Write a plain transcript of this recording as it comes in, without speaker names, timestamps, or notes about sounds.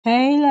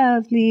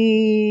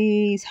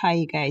lovelies, how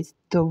you guys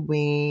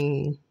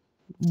doing?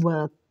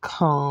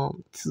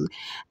 Welcome to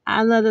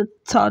another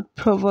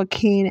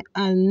thought-provoking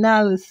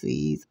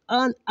analysis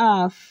on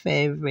our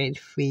favorite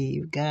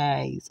fave,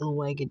 guys. Oh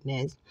my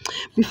goodness.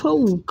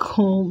 Before we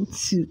come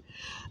to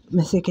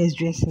Maseka's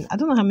dressing, I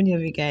don't know how many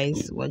of you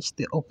guys watch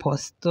the OppO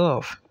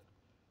stuff.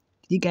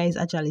 Did you guys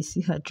actually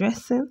see her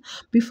dressing?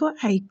 Before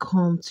I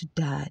come to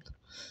that,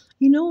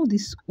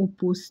 this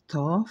OppO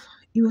stuff,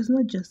 it was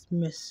not just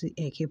Mercy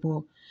Eke,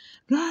 but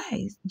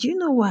guys, do you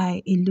know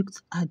why it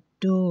looked as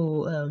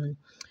though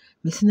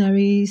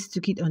mercenaries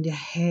took it on their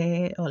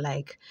head, or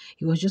like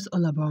it was just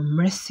all about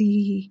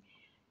Mercy?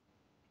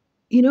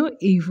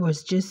 It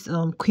was just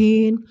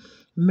Queen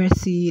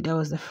Mercy. That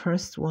was the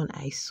first one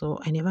I saw.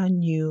 I never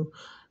knew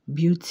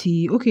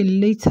Beauty. Okay,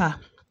 later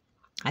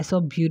I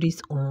saw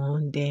Beauty's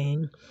on,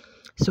 then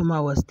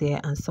Soma was there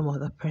and some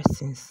other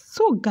persons.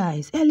 So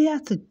guys, earlier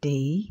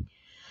today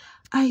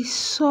I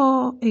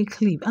saw a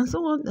clip and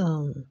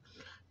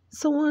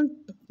someone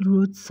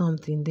wrote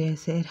something there,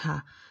 said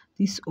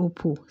this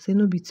OppO say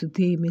no be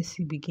today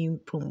Messi begin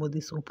promote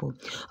this OppO.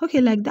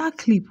 Okay, like that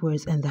clip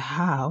was in the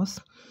house.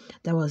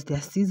 That was their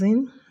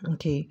season,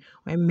 okay,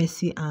 when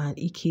Messi and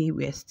Ike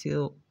were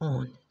still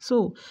on.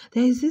 So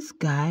there is this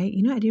guy,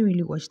 I didn't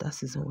really watch that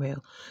season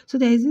well. So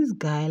there is this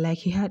guy, like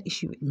he had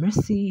issue with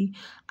Messi,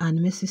 and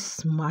Messi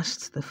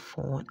smashed the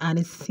phone, and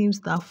it seems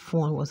that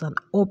phone was an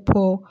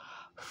OppO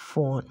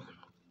phone.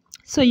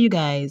 So you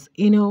guys,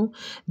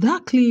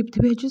 that clip,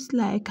 they were just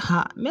like,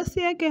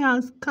 Messi again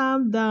has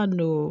calmed down,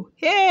 no.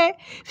 Hey,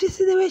 if you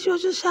see the way she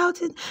was just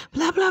shouting,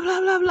 blah, blah, blah,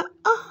 blah,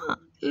 blah.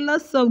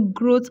 Lots of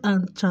growth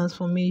and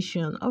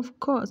transformation, of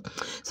course.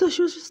 So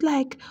she was just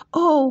like,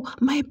 oh,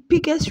 my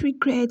biggest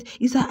regret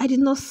is that I did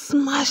not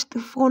smash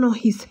the phone on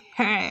his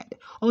head,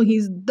 on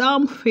his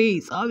dumb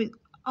face. I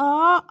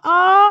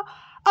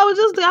was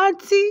just the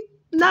auntie.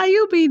 Now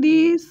you be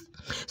this.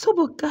 So,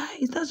 but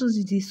guys, that's what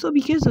it is. So,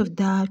 because of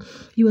that,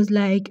 he was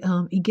like,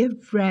 it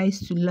gave rise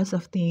to lots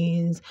of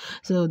things.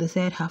 So, they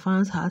said her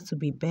fans had to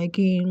be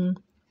begging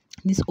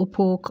this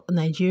OppO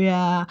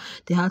Nigeria.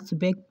 They had to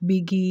beg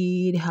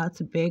Biggie. They had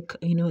to beg,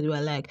 they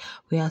were like,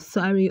 we are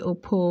sorry,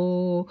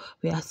 OppO.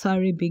 We are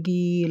sorry,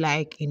 Biggie.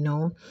 Like,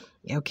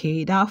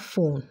 okay, that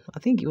phone, I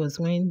think it was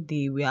when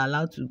they were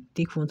allowed to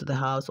take phone to the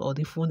house, or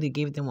the phone they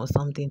gave them or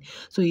something.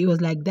 So it was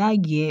like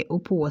that year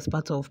OppO was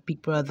part of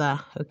Big Brother.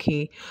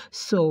 Okay,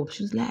 so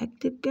she was like,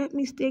 they get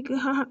mistaken.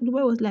 The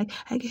boy was like,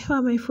 I gave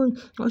her my phone,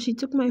 or she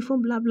took my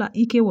phone, blah blah.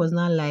 Ike was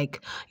not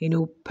like,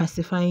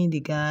 pacifying the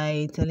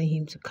guy, telling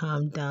him to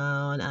calm down.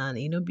 And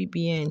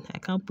BBN, I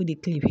can't put the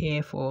clip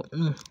here for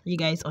you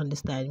guys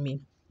understand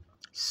me.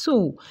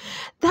 So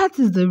that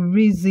is the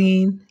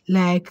reason,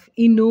 like,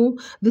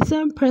 the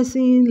same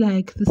person,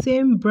 like the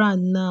same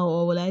brand now,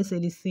 or will I say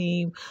the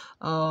same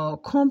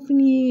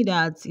company,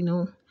 that,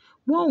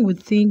 one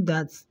would think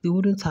that they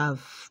wouldn't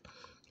have,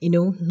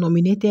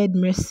 nominated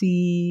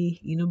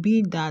Mercy,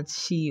 being that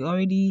she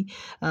already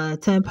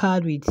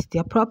tampered with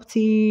their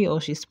property,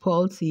 or she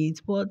spoiled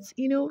it. But,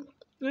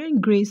 when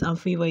grace and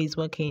favor is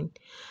working,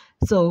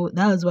 so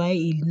that's why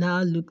it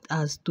now looked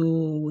as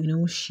though,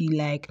 she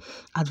like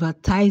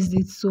advertised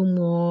it so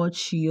much.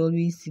 She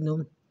always,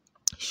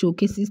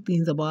 showcases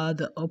things about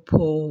the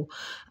OppO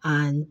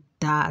and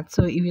that.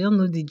 So if you don't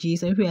know the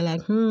gist, some people are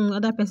like,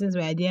 other persons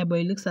were there, but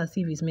it looks as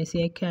if it's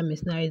Messiah and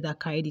mercenaries that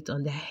carried it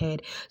on their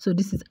head. So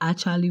this is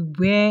actually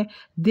where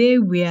they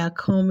were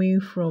coming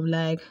from.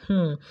 Like,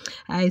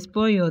 I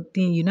spoil your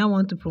thing, you now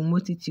want to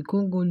promote it, you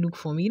can't go look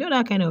for me.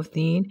 That kind of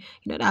thing,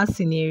 that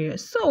scenario.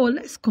 So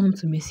let's come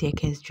to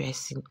Messiah's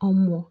dressing.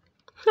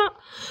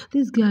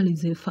 This girl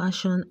is a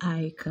fashion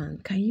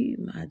icon. Can you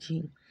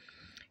imagine?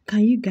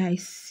 Can you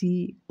guys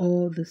see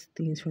all these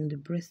things, from the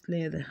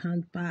bracelet, the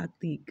handbag,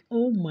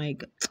 oh my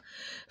god.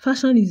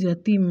 Fashion is your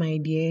thing, my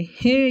dear.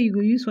 Hey, you go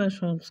use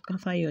fashion to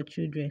scatter your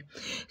children.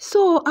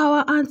 So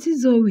our auntie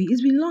Zoe,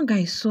 it's been long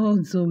I saw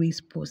Zoe's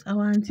post.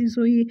 Our auntie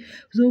Zoe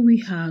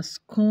has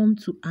come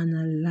to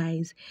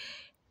analyze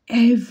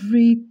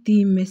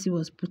everything Messi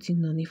was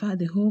putting on. In fact,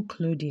 the whole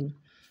clothing.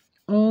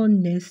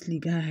 Honestly,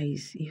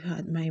 guys,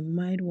 my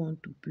mind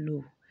want to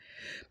blow.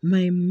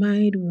 My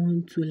mind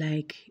want to,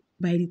 like,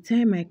 by the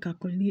time I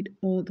calculate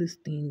all these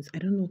things, I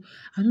don't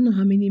know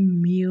how many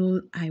meal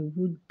I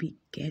would be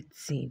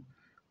getting.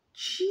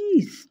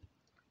 Jeez,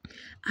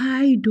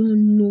 I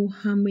don't know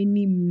how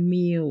many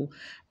meal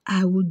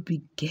I would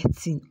be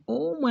getting.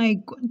 Oh my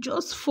god,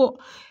 just for,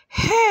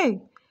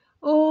 hey,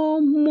 oh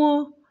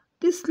more,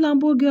 this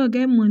Lambo girl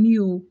get money,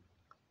 oh.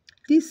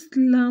 This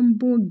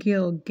Lambo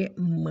girl get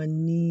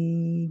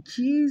money.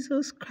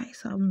 Jesus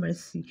Christ have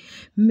mercy.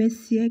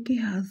 Messieke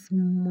has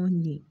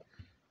money.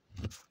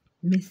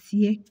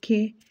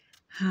 Messieke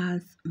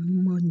has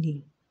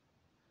money.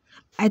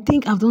 I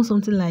think I've done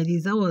something like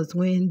this. That was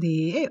when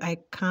I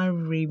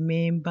can't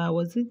remember.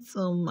 Was it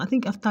I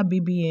think after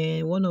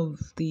BBN, one of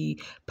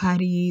the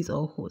parties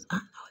or hosts.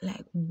 And I was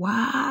like,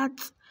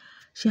 what?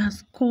 She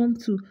has come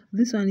to,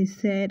 this one is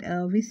said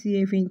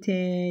VCA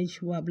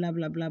vintage, blah blah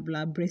blah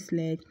blah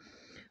bracelet,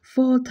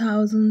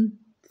 4,000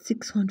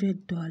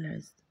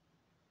 $600.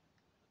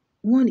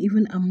 One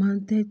even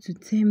amounted to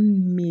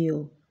 10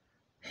 mil.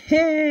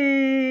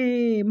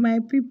 Hey, my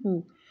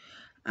people,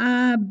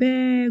 I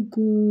beg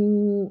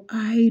you,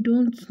 I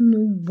don't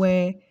know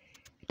where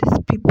these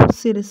people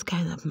see this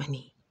kind of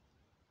money.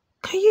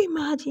 Can you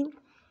imagine?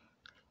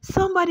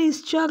 Somebody is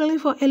struggling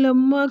for Elon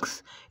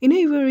Musk, you know,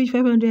 even reach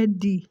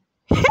 500D.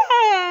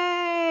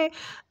 Hey!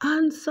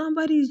 And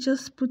somebody is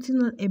just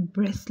putting on a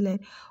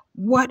bracelet.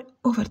 What?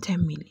 Over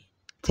 10 million.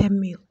 10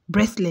 mil.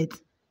 Bracelet.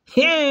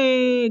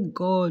 Hey,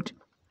 God.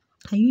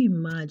 Can you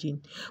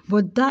imagine?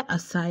 But that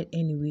aside,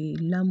 anyway,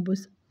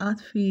 Lambo's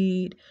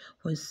outfit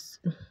was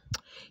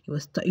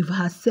if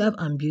herself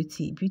and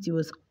beauty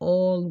was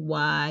all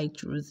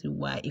white, rosy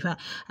white. If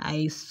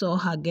I saw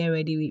her get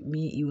ready with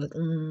me, it was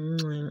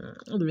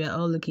they were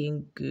all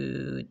looking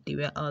good. They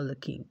were all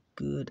looking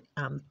good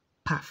and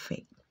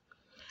perfect.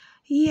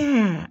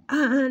 Yeah,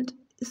 and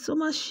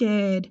Soma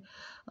shared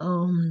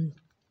um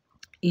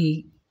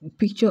a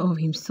picture of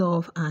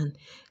himself and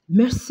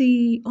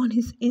Mercy on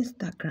his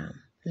Instagram.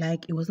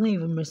 Like it was not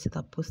even Mercy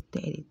that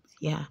posted it.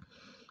 Yeah.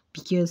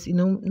 Because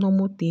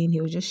normal thing,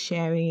 he was just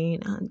sharing,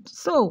 and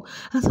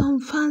some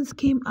fans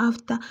came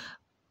after.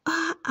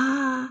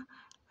 That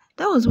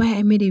was why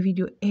I made a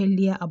video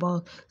earlier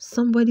about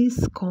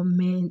somebody's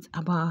comment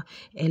about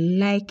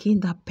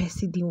liking that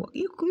person didn't work.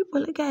 You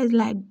guys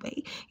like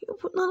you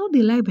no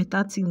they like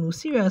better thing. No,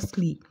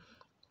 seriously,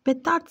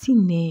 better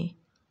thing.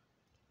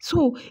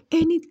 So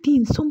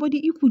anything, somebody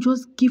you could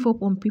just give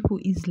up on people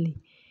easily.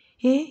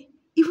 Eh?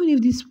 Even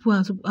if these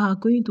people are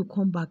going to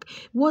come back,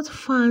 what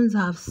fans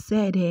have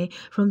said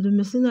from the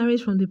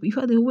mercenaries, from the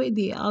way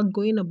they are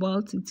going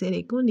about it,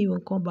 they can't even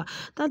come back.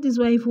 That is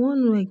why if you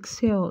want to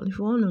excel, if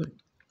you want to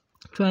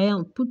try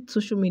and put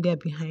social media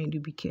behind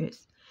you,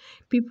 because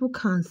people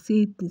can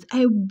say things.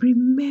 I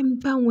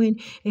remember when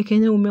a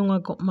Kenyan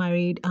woman got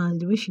married and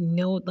the way she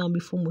knelt down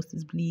before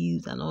Moses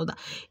Bliss and all that.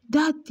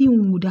 That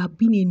thing would have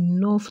been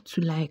enough to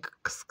like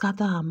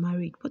scatter her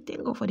marriage. But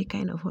thank God for the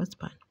kind of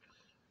husband.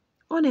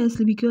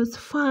 Honestly, because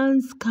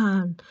fans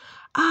can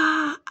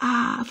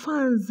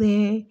fans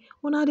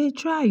when they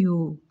try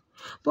you.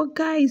 But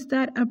guys,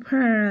 that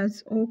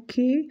appears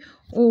okay.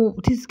 Oh,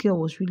 this girl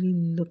was really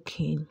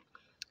looking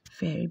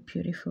very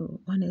beautiful.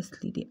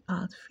 Honestly, the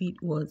outfit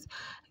was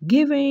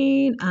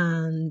giving,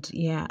 and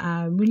yeah,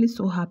 I'm really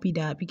so happy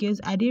that because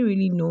I didn't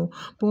really know.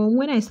 But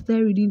when I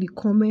started reading the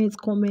comments,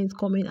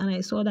 and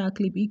I saw that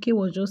clip, Ike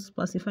was just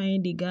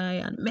pacifying the guy,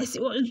 and Messi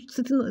was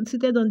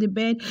seated on the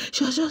bed.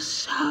 She was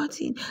just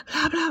shouting,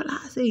 blah blah blah.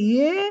 I say,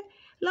 yeah,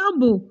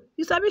 Lambo,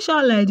 you sabi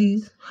shout like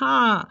this?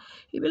 Ha!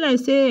 You be like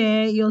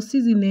say, your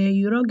season,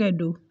 you don't get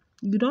though.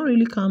 You don't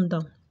really calm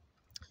down.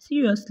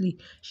 Seriously,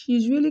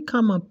 she's really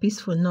calm and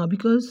peaceful now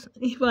because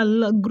if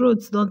a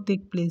growth don't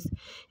take place,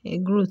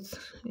 growth,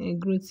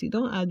 you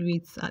don't add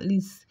weight at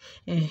least.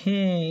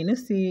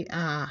 Let's say,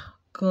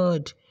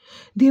 God.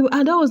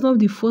 And that was not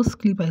the first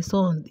clip I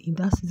saw in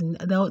that season.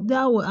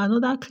 There was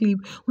another clip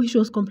where she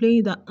was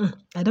complaining that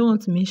I don't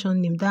want to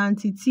mention him. That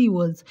Auntie T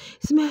was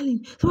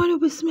smelling. Somebody will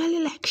be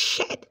smelling like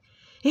shit.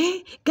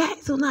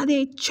 Guys, so now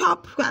they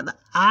chop.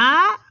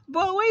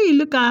 But when you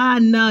look at her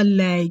now,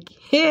 like,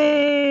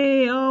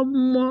 hey,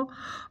 so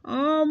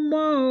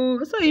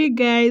you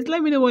guys,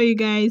 let me know what you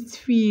guys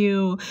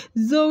feel.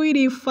 Zoe,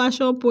 the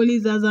fashion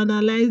police, has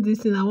analyzed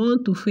this, and I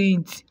want to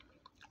faint.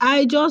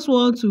 I just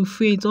want to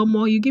faint.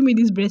 You give me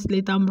this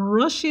bracelet, I'm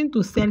rushing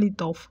to sell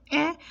it off.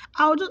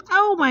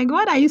 Oh my God,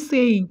 what are you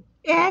saying?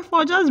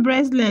 For just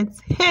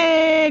bracelets.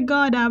 Hey,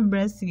 God have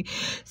mercy.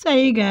 So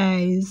you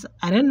guys,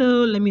 I don't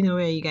know. Let me know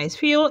where you guys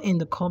feel in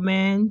the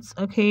comments.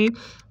 Okay.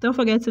 Don't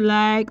forget to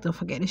like, don't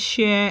forget to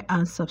share,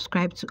 and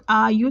subscribe to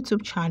our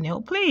YouTube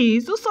channel.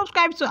 Please do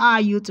subscribe to our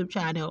YouTube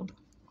channel.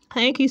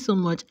 Thank you so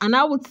much. And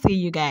I will see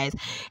you guys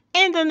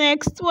in the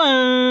next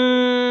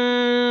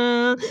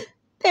one.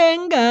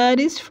 Thank God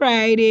it's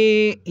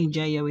Friday.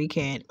 Enjoy your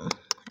weekend.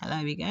 I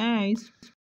love you guys.